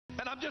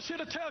And I'm just here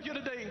to tell you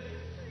today,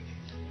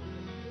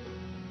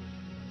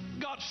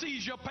 God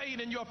sees your pain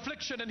and your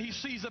affliction, and He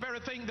sees the very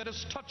thing that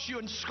has touched you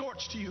and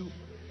scorched you.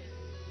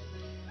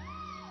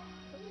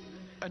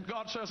 And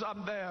God says,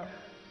 I'm there.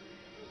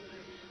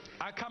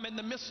 I come in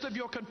the midst of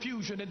your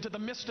confusion, into the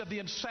midst of the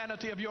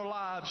insanity of your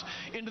lives,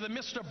 into the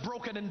midst of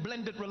broken and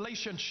blended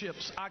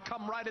relationships. I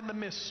come right in the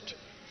midst.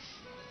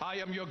 I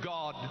am your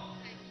God.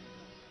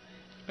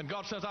 And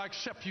God says, I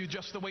accept you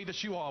just the way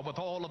that you are, with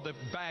all of the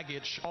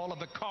baggage, all of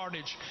the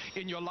carnage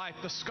in your life,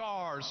 the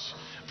scars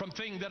from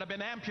things that have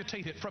been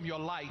amputated from your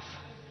life.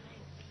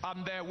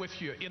 I'm there with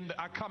you.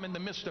 I come in the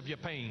midst of your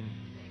pain.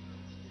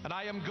 And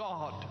I am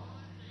God.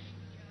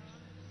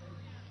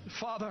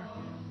 Father,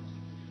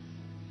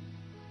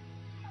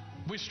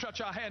 we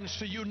stretch our hands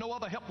to you. No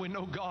other help we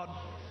know, God.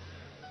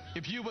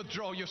 If you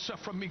withdraw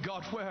yourself from me,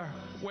 God,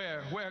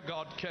 where,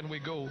 God, can we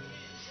go?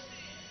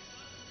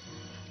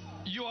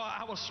 You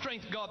are our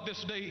strength, God,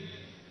 this day.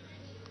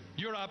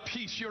 You're our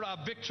peace. You're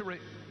our victory.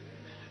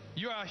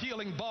 You're our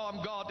healing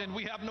balm, God, and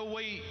we have no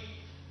way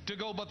to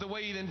go but the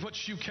way in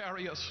which you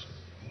carry us.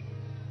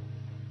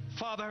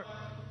 Father,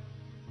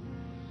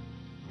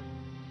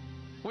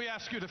 we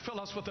ask you to fill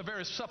us with the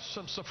very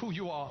substance of who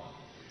you are.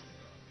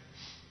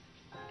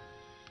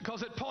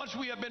 Because at points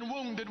we have been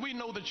wounded. We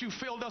know that you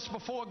filled us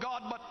before,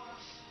 God, but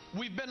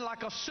we've been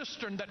like a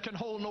cistern that can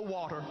hold no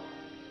water.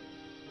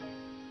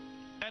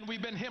 And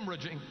we've been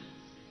hemorrhaging.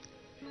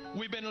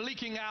 We've been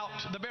leaking out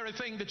the very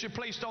thing that you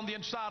placed on the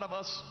inside of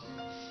us.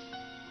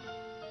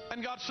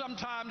 And God,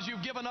 sometimes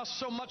you've given us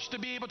so much to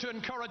be able to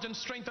encourage and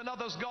strengthen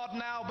others, God,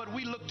 now, but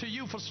we look to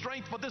you for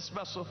strength for this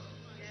vessel.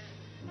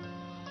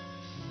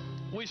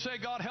 We say,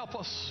 God, help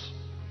us.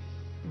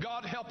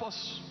 God, help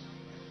us.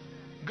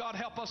 God,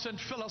 help us and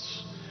fill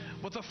us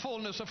with the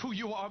fullness of who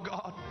you are,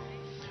 God.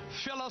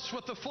 Fill us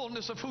with the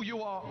fullness of who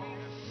you are.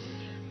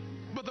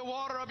 With the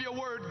water of your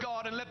word,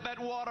 God, and let that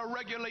water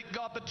regulate,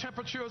 God, the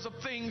temperatures of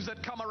things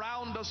that come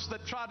around us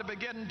that try to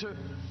begin to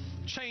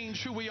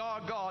change who we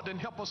are, God, and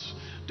help us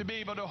to be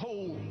able to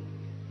hold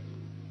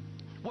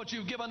what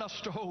you've given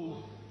us to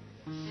hold.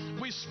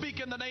 We speak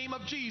in the name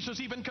of Jesus,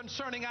 even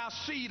concerning our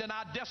seed and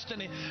our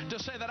destiny, to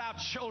say that our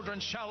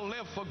children shall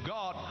live for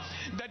God,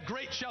 that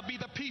great shall be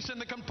the peace and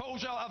the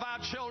composure of our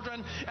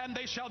children, and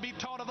they shall be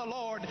taught of the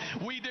Lord.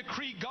 We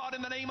decree, God,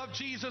 in the name of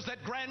Jesus,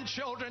 that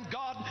grandchildren,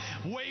 God,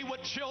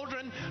 wayward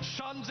children,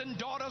 sons and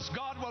daughters,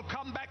 God, will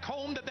come back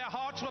home, that their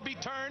hearts will be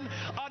turned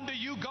unto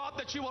you, God,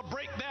 that you will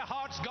break their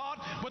hearts, God,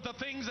 with the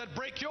things that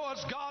break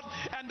yours, God,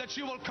 and that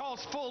you will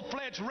cause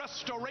full-fledged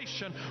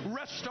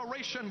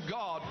restoration,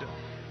 God,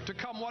 to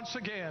come once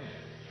again.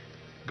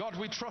 God,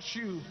 we trust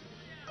you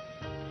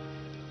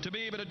to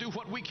be able to do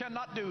what we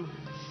cannot do.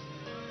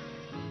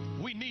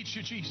 We need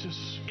you,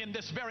 Jesus, in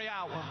this very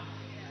hour.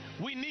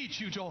 We need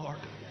you, Lord.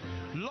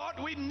 Lord,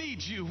 we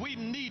need you. We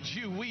need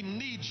you. We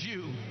need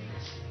you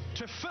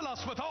to fill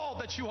us with all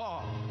that you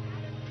are,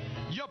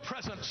 your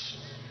presence,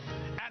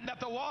 and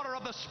that the water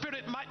of the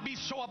Spirit might be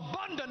so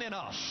abundant in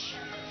us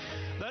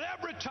that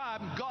every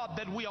time, God,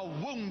 that we are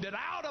wounded,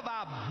 out of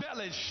our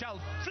bellies shall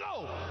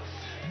flow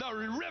the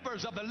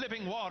rivers of the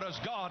living waters,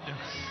 God.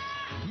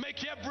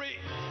 Make every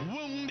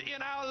wound in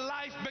our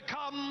life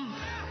become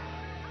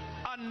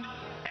an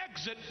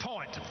exit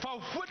point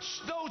for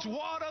which those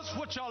waters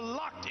which are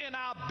locked in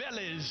our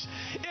bellies,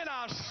 in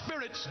our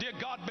spirits, dear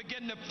God,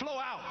 begin to flow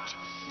out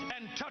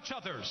and touch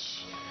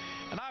others.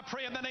 And I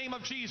pray in the name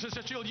of Jesus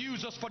that you'll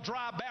use us for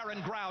dry,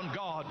 barren ground,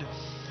 God.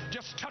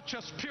 Just touch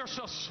us, pierce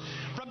us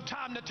from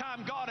time to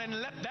time, God, and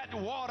let that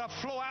water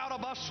flow out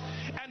of us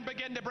and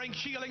begin to bring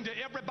healing to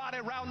everybody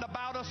round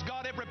about us,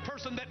 God, every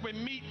person that we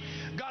meet.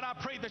 God, I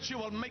pray that you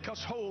will make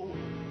us whole,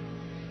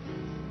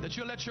 that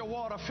you'll let your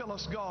water fill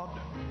us, God,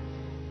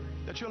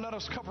 that you'll let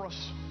us cover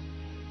us.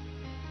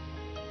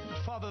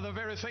 Father, the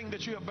very thing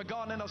that you have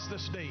begun in us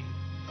this day,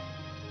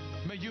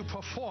 may you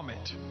perform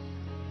it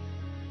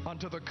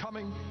unto the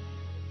coming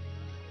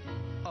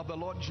of the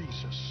Lord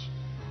Jesus.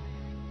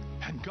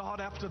 And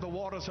God, after the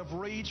waters have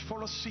raged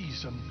for a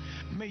season,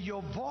 may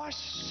your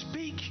voice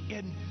speak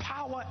in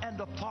power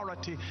and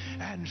authority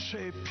and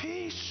say,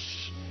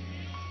 peace,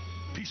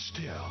 be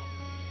still.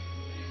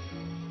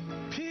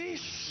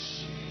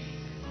 Peace,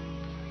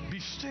 be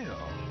still.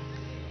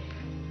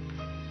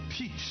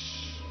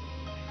 Peace,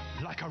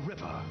 like a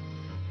river,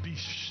 be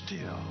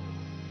still.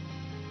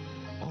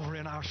 Over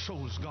in our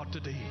souls, God,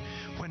 today,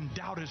 when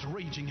doubt is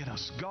raging in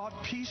us, God,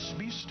 peace,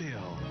 be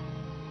still.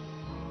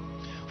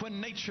 When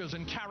natures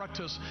and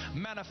characters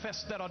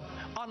manifest that are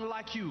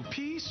unlike you,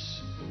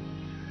 peace,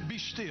 be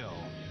still.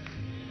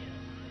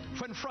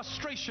 When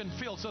frustration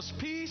fills us,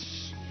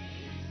 peace,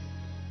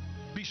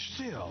 be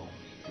still.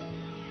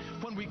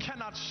 When we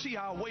cannot see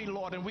our way,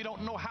 Lord, and we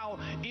don't know how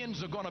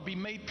ends are going to be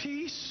made,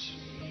 peace,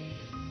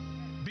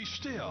 be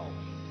still.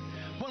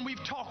 When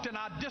we've talked and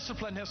our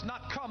discipline has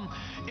not come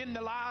in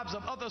the lives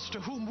of others to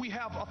whom we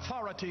have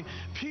authority,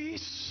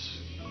 peace,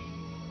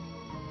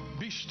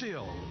 be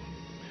still.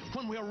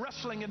 When we are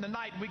wrestling in the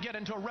night, we get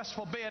into a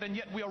restful bed and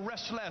yet we are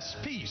restless,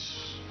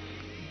 peace,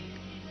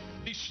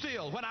 be be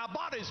still. When our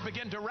bodies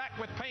begin to rack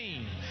with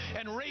pain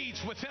and rage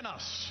within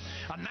us,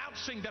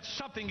 announcing that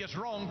something is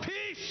wrong,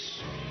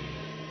 peace,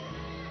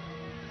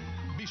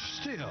 be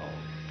still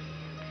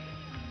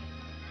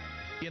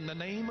in the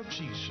name of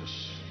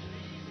Jesus.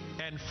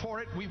 And for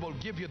it we will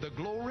give you the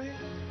glory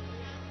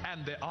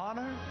and the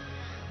honor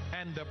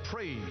and the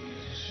praise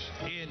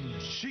in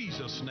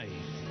Jesus'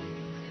 name.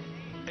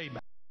 Amen.